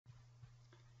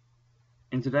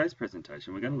In today's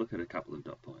presentation, we're going to look at a couple of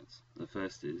dot points. The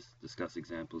first is discuss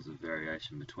examples of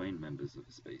variation between members of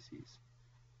a species.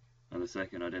 And the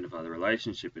second, identify the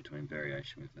relationship between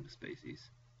variation within a species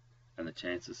and the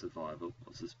chance of survival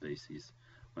of the species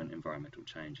when environmental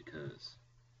change occurs.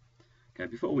 Okay,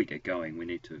 before we get going, we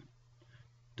need to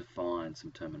define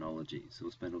some terminology. So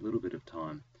we'll spend a little bit of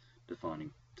time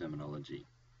defining terminology.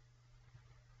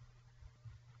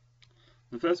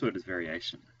 The first word is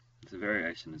variation. So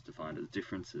variation is defined as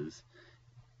differences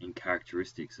in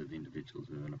characteristics of individuals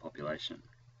within a population.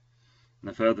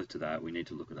 Now further to that, we need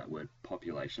to look at that word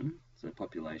population. So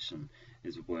population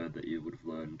is a word that you would have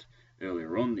learned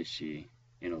earlier on this year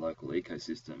in a local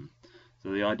ecosystem.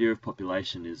 So the idea of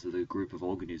population is that a group of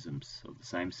organisms of the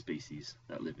same species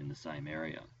that live in the same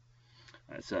area.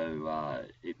 So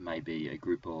it may be a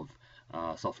group of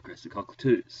sulphur-crested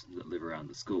cockatoos that live around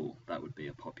the school. That would be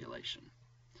a population.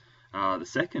 The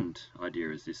second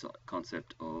idea is this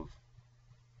concept of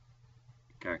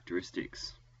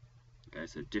characteristics. Okay,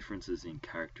 so differences in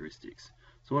characteristics.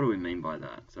 So what do we mean by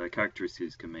that? So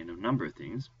characteristics can mean a number of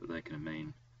things, but they can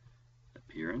mean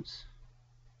appearance.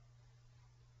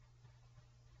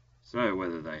 So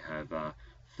whether they have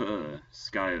fur,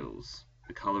 scales,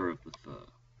 the colour of the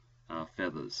fur,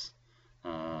 feathers,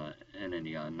 and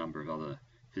any number of other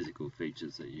physical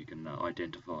features that you can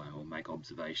identify or make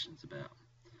observations about.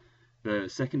 The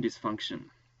second is function.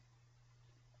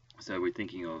 So we're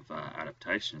thinking of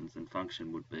adaptations, and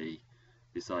function would be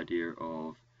this idea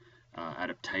of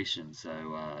adaptation,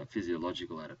 so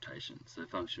physiological adaptation. So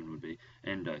function would be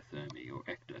endothermy or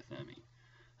ectothermy.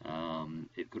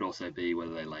 It could also be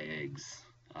whether they lay eggs,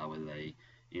 whether they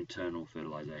internal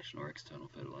fertilization or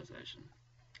external fertilization.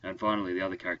 And finally, the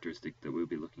other characteristic that we'll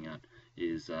be looking at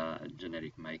is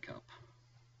genetic makeup.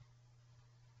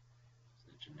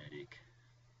 So genetic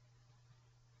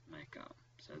makeup.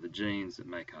 So the genes that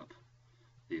make up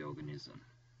the organism.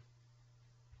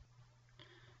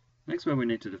 Next word we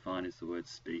need to define is the word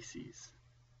species.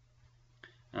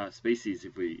 Species,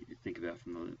 if we think about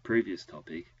from the previous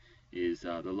topic, is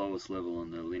the lowest level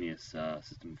on the linear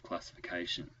system of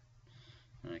classification.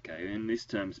 Okay, in this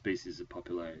term, species is a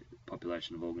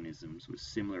population of organisms with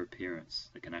similar appearance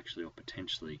that can actually or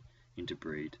potentially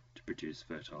interbreed to produce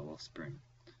fertile offspring.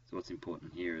 So what's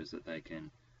important here is that they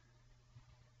can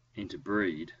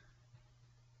interbreed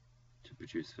to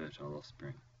produce fertile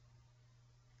offspring.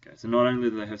 Okay, so not only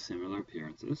do they have similar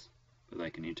appearances, but they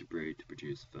can interbreed to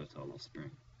produce fertile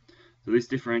offspring. So this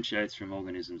differentiates from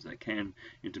organisms that can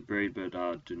interbreed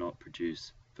but do not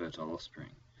produce fertile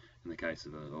offspring. In the case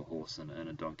of a horse and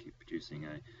a donkey producing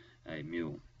a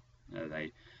mule,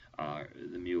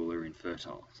 the mule are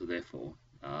infertile, so therefore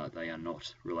they are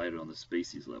not related on the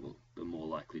species level, but more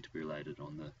likely to be related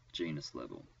on the genus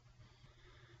level.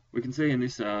 We can see in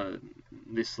this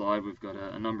this slide we've got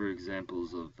a number of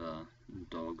examples of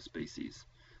dog species.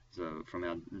 So from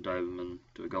our Doberman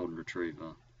to a Golden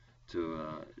Retriever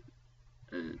to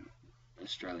an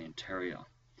Australian Terrier.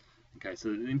 Okay, so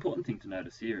the important thing to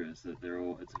notice here is that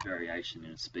it's a variation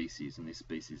in a species, and this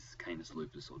species is Canis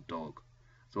lupus or dog.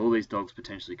 So all these dogs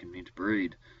potentially can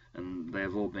interbreed, and they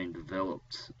have all been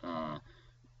developed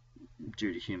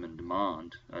due to human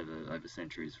demand over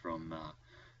centuries from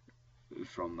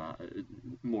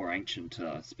more ancient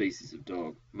species of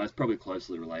dog, most probably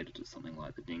closely related to something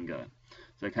like the dingo.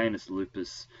 So Canis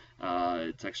lupus,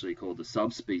 it's actually called the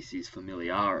subspecies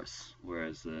familiaris,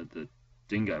 whereas the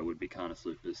dingo would be Canis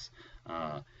lupus,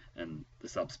 and the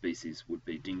subspecies would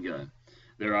be dingo.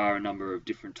 There are a number of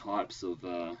different types of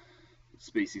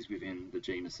species within the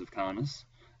genus of Canis.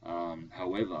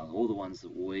 However, all the ones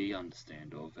that we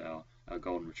understand of, our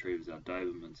Golden Retrievers, our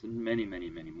Dobermans, and many, many,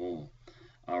 many more,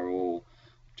 are all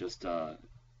just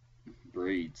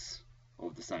breeds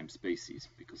of the same species,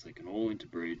 because they can all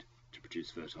interbreed to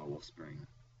produce fertile offspring.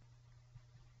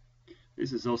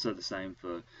 This is also the same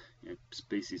for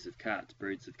species of cats.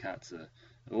 Breeds of cats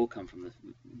all come from the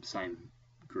same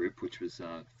group, which was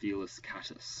Felis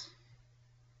catus.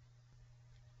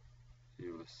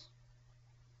 Felis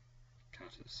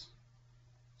catus.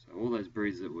 So all those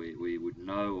breeds that we would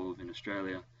know of in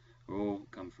Australia all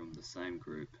come from the same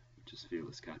group, which is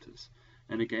Felis catus.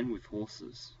 And again with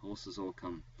horses. Horses all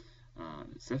come,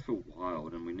 except for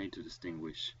wild, and we need to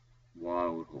distinguish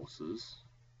wild horses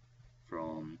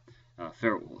from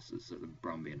feral horses, so the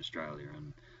Brumby in Australia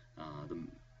and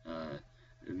the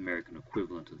American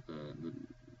equivalent of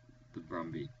the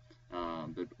Brumby.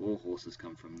 But all horses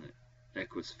come from the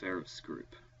Equus ferus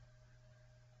group.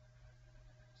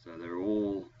 So they're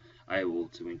all able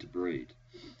to interbreed.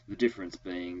 The difference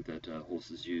being that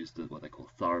horses used what they call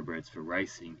thoroughbreds for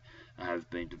racing have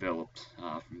been developed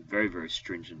from very, very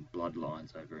stringent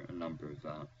bloodlines over a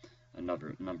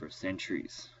number of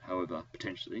centuries. However,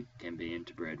 potentially can be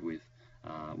interbred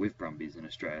with brumbies in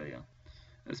Australia.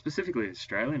 Specifically, an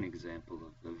Australian example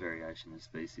of the variation of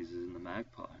species is in the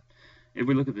magpie. If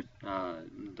we look at the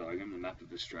diagram, the map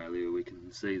of Australia, we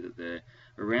can see that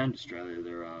around Australia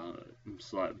there are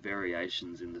slight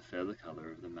variations in the feather colour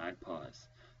of the magpies.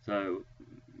 So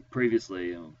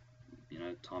previously,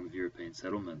 time of European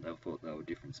settlement, they thought they were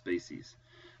different species.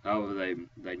 However,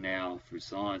 they now, through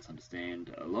science,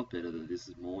 understand a lot better that this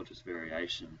is more just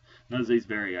variation. And as these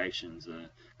variations are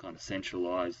kind of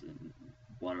centralised,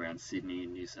 one around Sydney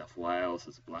and New South Wales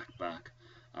has a blackback.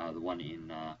 The one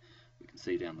in, we can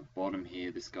see down the bottom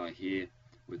here, this guy here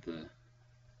with the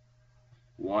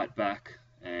white back,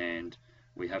 and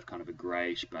we have kind of a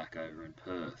greyish back over in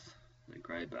Perth, the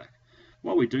grey back.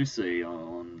 What we do see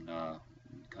on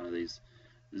kind of these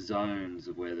zones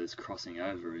of where there's crossing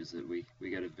over is that we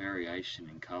get a variation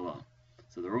in colour.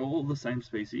 So they're all the same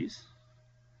species,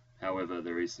 however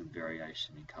there is some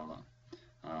variation in colour.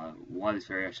 Why this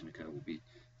variation occurs will be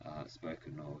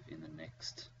spoken of in the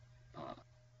next part.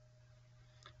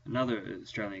 Another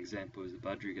Australian example is the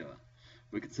budgerigar.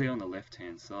 We can see on the left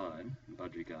hand side,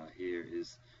 budgerigar here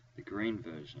is the green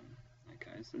version.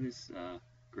 Okay, so this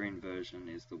green version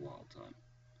is the wild type.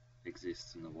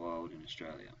 Exists in the wild in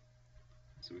Australia.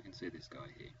 So we can see this guy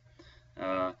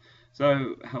here.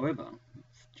 However,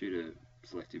 due to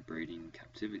selective breeding and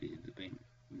captivity, there's been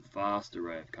a vast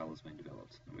array of colours being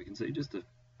developed. And we can see just a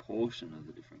portion of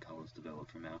the different colours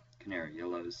developed from our canary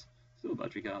yellows, still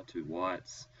budgerigar, to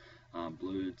whites,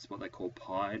 blues, what they call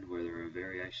pied, where there are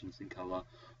variations in colour,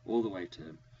 all the way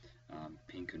to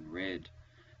pink and red.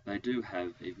 They do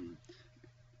have even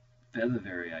feather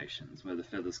variations where the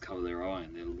feathers colour their eye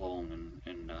and they're long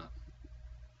and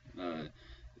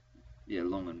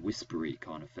long and whispery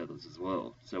kind of feathers as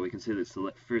well. So we can see that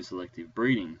through selective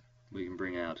breeding we can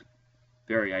bring out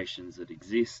variations that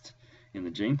exist in the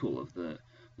gene pool of the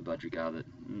budgerigar that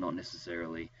not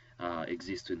necessarily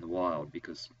exist in the wild,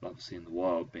 because obviously in the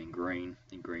wild, being green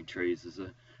in green trees is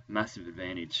a massive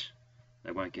advantage.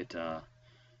 They won't get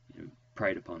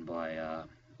preyed upon by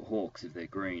hawks if they're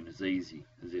green as easy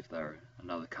as if they're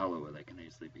another colour where they can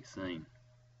easily be seen.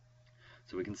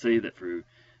 So we can see that through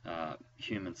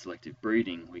human selective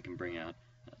breeding we can bring out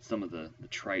some of the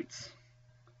traits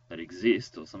that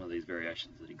exist, or some of these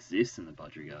variations that exist in the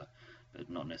budgerigar, but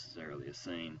not necessarily are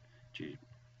seen due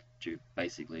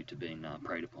basically to being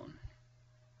preyed upon.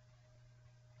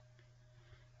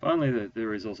 Finally,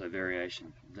 there is also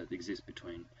variation that exists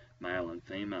between male and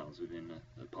females within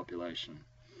the population.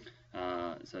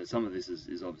 So some of this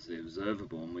is obviously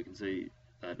observable, and we can see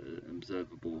that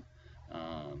observable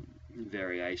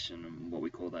variation, and what we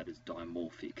call that is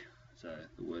dimorphic. So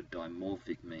the word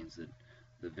dimorphic means that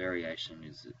the variation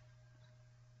is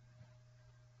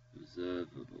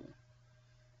observable.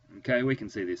 Okay, we can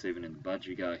see this even in the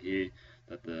budgerigar here,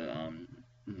 that the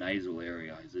nasal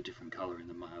area is a different colour in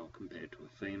the male compared to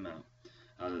a female.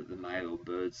 The male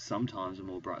birds sometimes are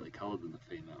more brightly coloured than the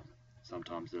female.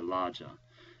 Sometimes they're larger.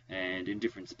 And in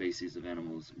different species of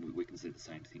animals, we can see the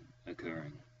same thing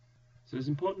occurring. So it's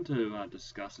important to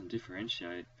discuss and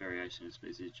differentiate variation of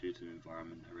species due to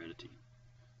environment and heredity.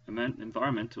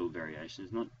 Environmental variation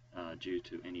is not due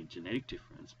to any genetic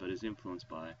difference, but is influenced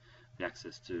by the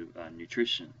access to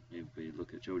nutrition. If we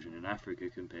look at children in Africa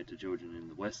compared to children in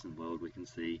the Western world, we can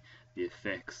see the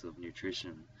effects of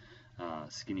nutrition.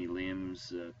 Skinny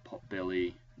limbs, pot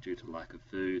belly due to lack of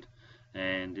food,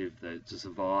 and if they to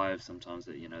survive, sometimes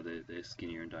they're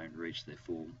skinnier and don't reach their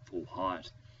full height.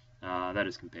 That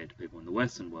is compared to people in the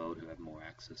Western world who have more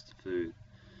access to food.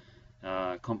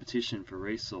 Competition for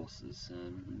resources,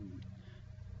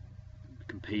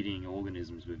 competing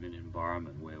organisms within an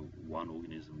environment where one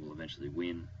organism will eventually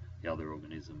win, the other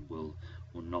organism will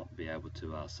not be able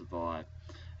to survive.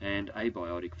 And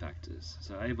abiotic factors.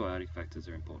 So abiotic factors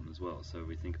are important as well. So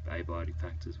we think abiotic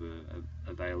factors were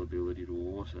availability to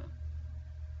water,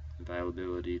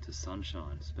 availability to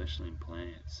sunshine, especially in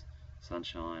plants,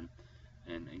 sunshine,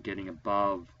 and getting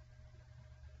above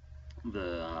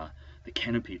the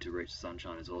canopy to reach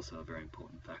sunshine is also a very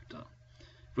important factor.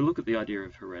 If we look at the idea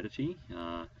of heredity,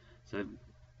 so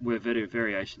where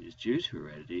variation is due to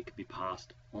heredity, it can be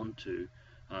passed onto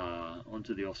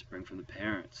the offspring from the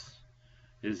parents.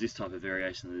 It is this type of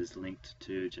variation that is linked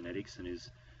to genetics and is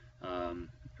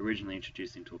originally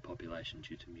introduced into a population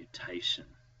due to mutation.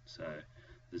 So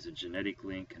there's a genetic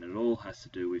link, and it all has to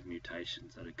do with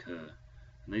mutations that occur.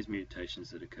 And these mutations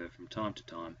that occur from time to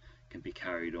time can be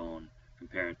carried on from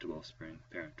parent to offspring,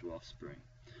 parent to offspring.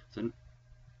 So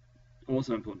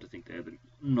also important to think there that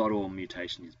not all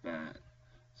mutation is bad.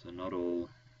 So not all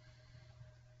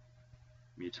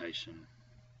mutation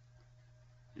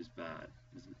is bad.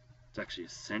 It's actually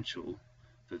essential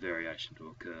for variation to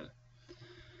occur.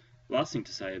 Last thing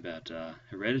to say about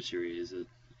hereditary is that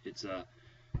it's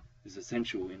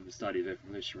essential in the study of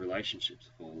evolutionary relationships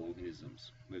of all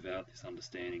organisms. Without this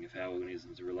understanding of how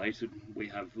organisms are related, we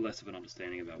have less of an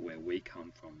understanding about where we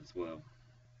come from as well.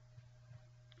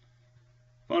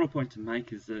 Final point to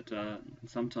make is that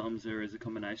sometimes there is a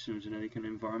combination of genetic and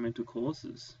environmental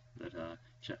causes that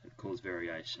cause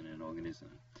variation in an organism,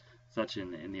 such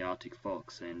in the Arctic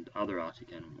fox and other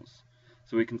Arctic animals.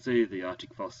 So we can see the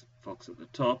Arctic fox at the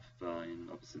top. In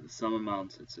obviously the summer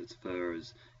months, its fur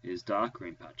is dark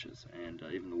green patches, and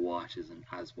even the white isn't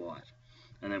as white.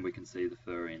 And then we can see the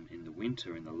fur in the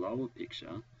winter in the lower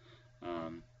picture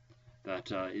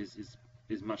that is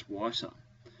much whiter.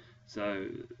 So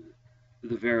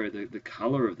the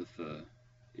colour of the fur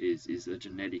is a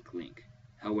genetic link.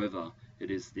 However,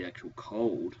 it is the actual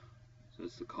cold, so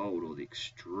it's the cold or the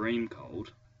extreme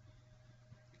cold,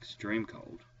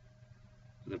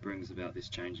 that brings about this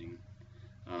changing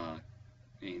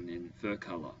in fur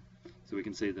colour. So we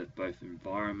can see that both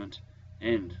environment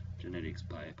and genetics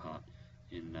play a part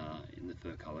in the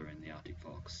fur colour in the Arctic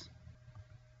fox.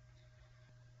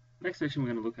 Next section we're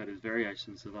going to look at is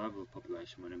variation in survival of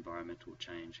population when environmental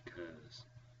change occurs.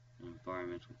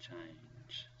 Environmental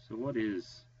change. So what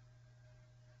is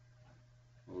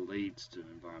or leads to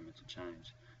environmental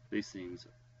change? These things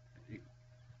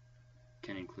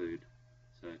can include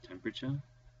temperature,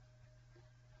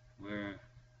 where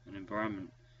an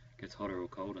environment gets hotter or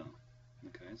colder.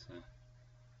 Okay, so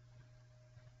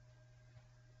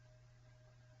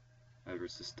over a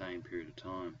sustained period of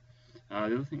time. The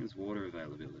other thing is water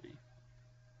availability.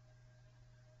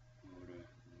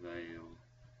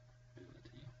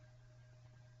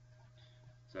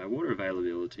 So water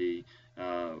availability,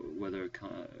 whether a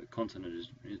continent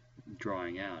is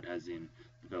drying out, as in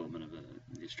development of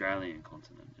the Australian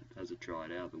continent, as it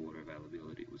dried out, the water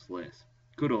availability was less.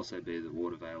 Could also be that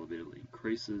water availability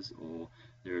increases, or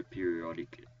there are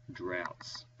periodic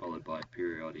droughts followed by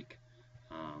periodic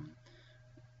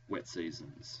wet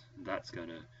seasons. That's going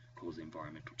to cause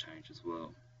environmental change as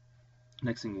well.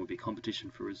 Next thing will be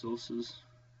competition for resources.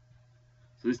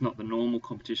 So this is not the normal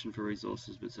competition for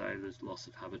resources, but say there's loss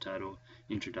of habitat or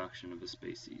introduction of a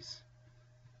species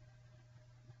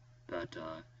that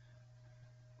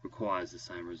requires the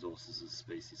same resources as a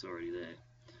species already there,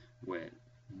 where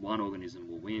one organism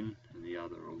will win and the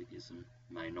other organism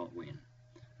may not win.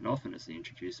 And often it's the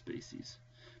introduced species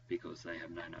because they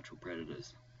have no natural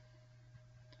predators.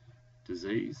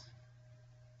 Disease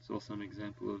is also an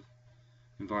example of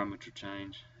environmental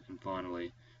change. And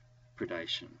finally,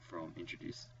 predation from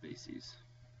introduced species.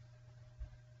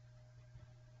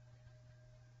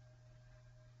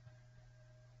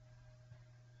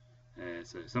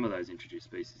 So some of those introduced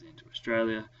species into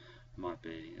Australia might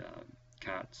be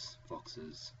cats,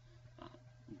 foxes,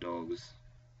 dogs,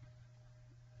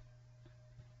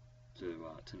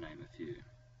 to name a few.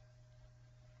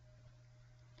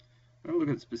 We'll look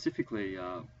at specifically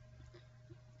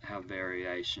how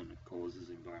variation causes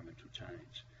environmental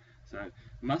change. So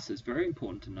it's very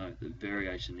important to note that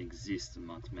variation exists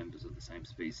amongst members of the same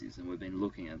species, and we've been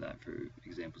looking at that through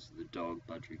examples of the dog,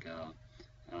 budgerigar,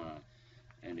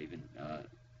 and even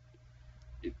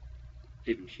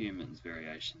humans.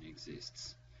 Variation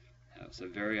exists. So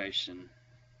variation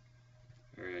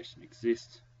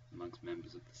exists amongst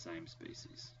members of the same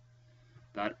species.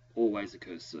 That always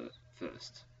occurs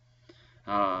first.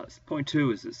 Point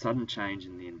 2 is that sudden change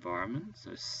in the environment.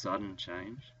 So sudden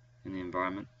change in the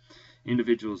environment.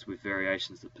 Individuals with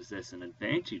variations that possess an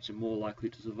advantage are more likely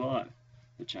to survive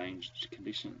the changed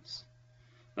conditions.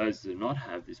 Those that do not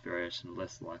have this variation are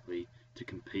less likely to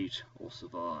compete or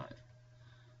survive.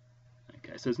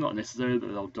 Okay, so it's not necessarily that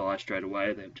they'll die straight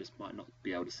away, they just might not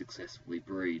be able to successfully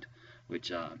breed,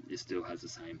 which it still has the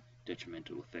same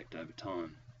detrimental effect over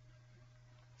time.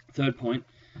 Third point,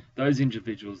 those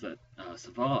individuals that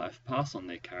survive pass on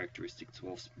their characteristics to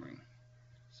offspring.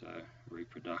 So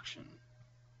reproduction.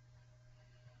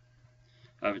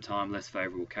 Over time, less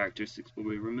favourable characteristics will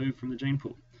be removed from the gene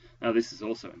pool. Now this is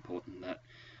also important, that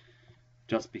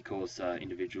just because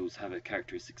individuals have a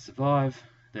characteristic survive,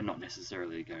 they're not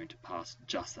necessarily going to pass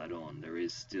just that on. There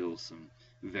is still some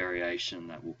variation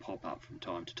that will pop up from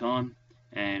time to time,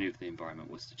 and if the environment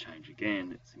was to change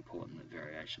again, it's important that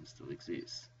variation still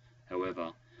exists.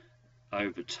 However,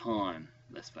 over time,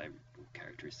 less favourable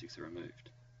characteristics are removed.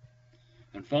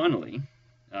 And finally,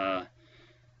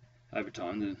 over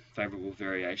time, the favourable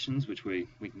variations, which we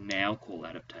now call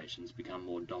adaptations, become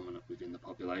more dominant within the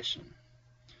population.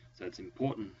 So it's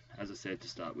important, as I said to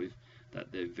start with,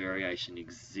 that the variation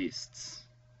exists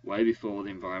way before the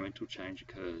environmental change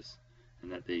occurs,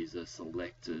 and that these are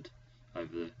selected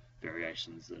over the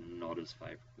variations that are not as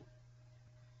favourable.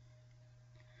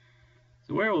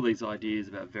 So where all these ideas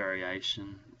about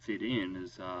variation fit in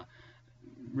is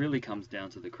really comes down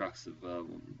to the crux of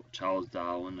what Charles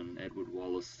Darwin and Edward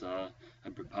Wallace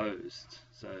had proposed,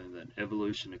 so that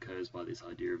evolution occurs by this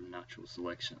idea of natural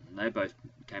selection. And they both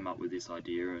came up with this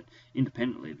idea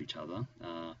independently of each other.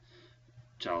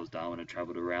 Charles Darwin had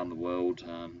travelled around the world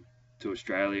to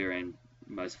Australia and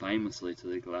most famously to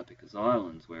the Galapagos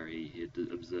Islands, where he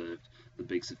had observed the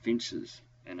beaks of finches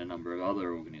and a number of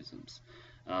other organisms.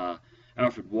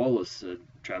 Alfred Wallace had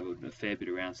travelled a fair bit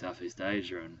around Southeast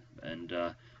Asia and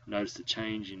noticed a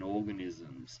change in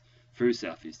organisms through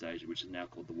Southeast Asia, which is now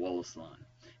called the Wallace Line.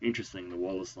 Interestingly, the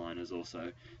Wallace Line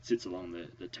also sits along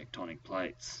the tectonic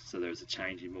plates, so there is a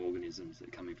change in organisms that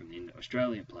are coming from the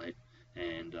Indo-Australian plate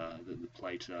and the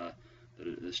plate that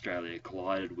Australia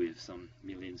collided with some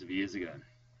millions of years ago.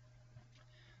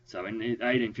 So in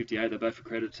 1858, they both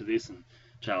accredited to this, and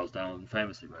Charles Darwin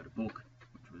famously wrote a book,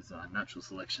 which was Natural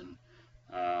Selection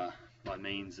by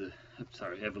means of,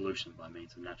 evolution by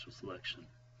means of natural selection.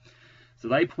 So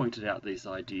they pointed out these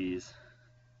ideas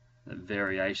that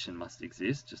variation must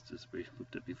exist, just as we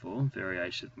looked at before.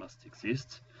 Variation must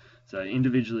exist. So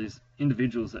individuals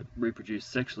that reproduce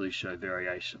sexually show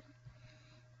variation.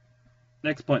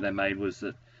 Next point they made was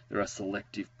that there are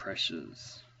selective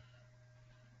pressures.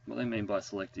 What they mean by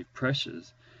selective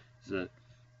pressures is that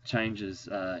changes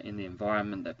in the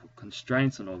environment that put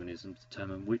constraints on organisms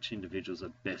determine which individuals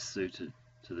are best suited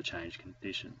to the changed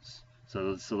conditions.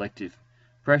 So the selective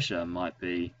pressure might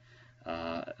be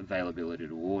availability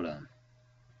to water.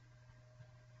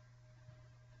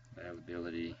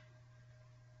 Availability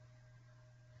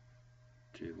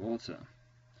to water.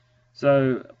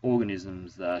 So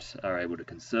organisms that are able to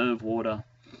conserve water,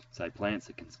 say plants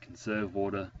that can conserve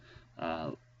water,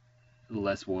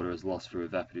 less water is lost through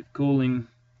evaporative cooling,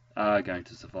 are going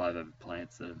to survive over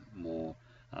plants that are more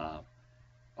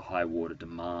high water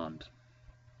demand.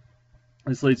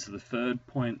 This leads to the third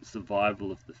point,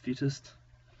 survival of the fittest.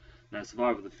 Now,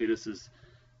 survival of the fittest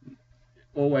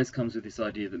always comes with this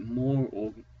idea that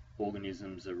more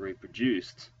organisms are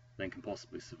reproduced than can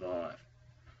possibly survive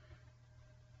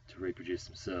to reproduce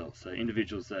themselves. So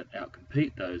individuals that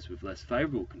outcompete those with less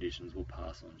favourable conditions will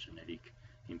pass on genetic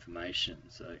information.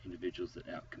 So individuals that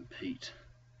outcompete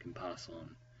can pass on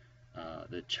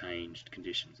their changed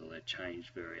conditions or their changed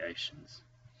variations.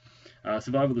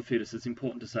 Survival of the fittest, it's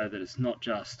important to say that it's not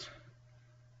just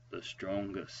the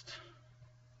strongest.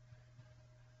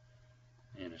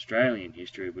 In Australian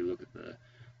history, if we look at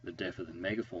the death of the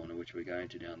megafauna, which we're going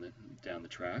to down the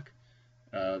track,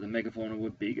 the megafauna were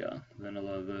bigger than a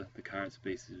lot of the current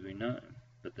species we know,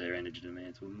 but their energy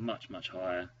demands were much, much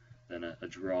higher than a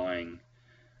drying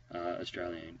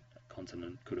Australian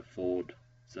continent could afford,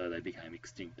 so they became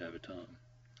extinct over time.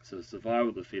 So the survival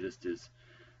of the fittest is,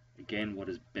 again, what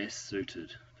is best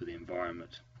suited for the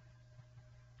environment.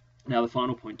 Now the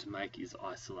final point to make is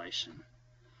isolation.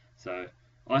 So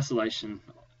isolation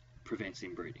prevents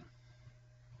inbreeding.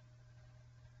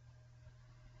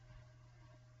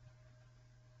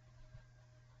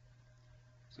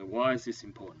 So why is this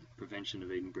important? Prevention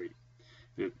of inbreeding.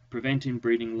 If we prevent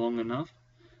inbreeding long enough,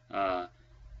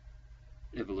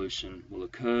 evolution will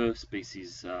occur,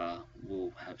 species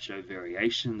will show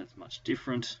variation that's much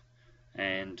different,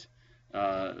 and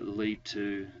lead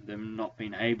to them not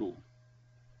being able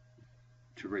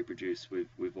to reproduce with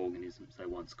organisms they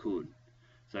once could.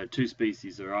 So two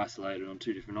species are isolated on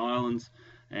two different islands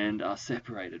and are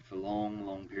separated for long,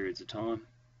 long periods of time,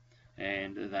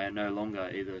 and they are no longer,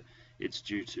 either it's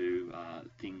due to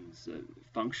things,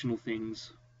 functional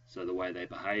things, so the way they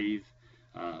behave,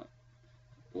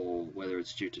 or whether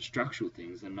it's due to structural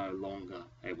things, they're no longer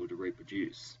able to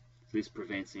reproduce. So this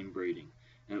prevents inbreeding,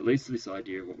 and it leads to this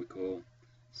idea of what we call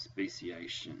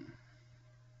speciation.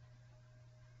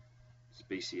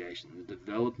 Speciation, the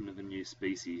development of a new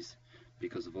species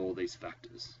because of all these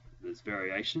factors. There's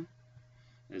variation,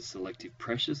 there's selective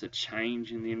pressures, a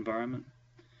change in the environment,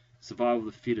 survival of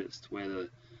the fittest, where the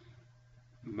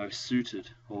most suited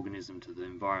organism to the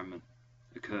environment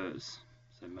occurs.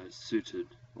 So most suited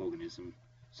organism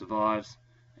survives,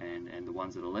 and the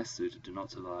ones that are less suited do not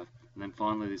survive. And then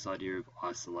finally this idea of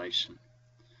isolation.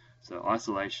 So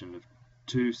isolation of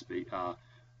two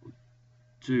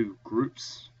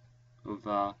groups of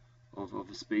a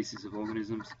species of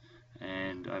organisms,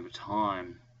 and over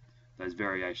time those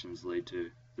variations lead to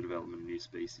the development of new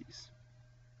species.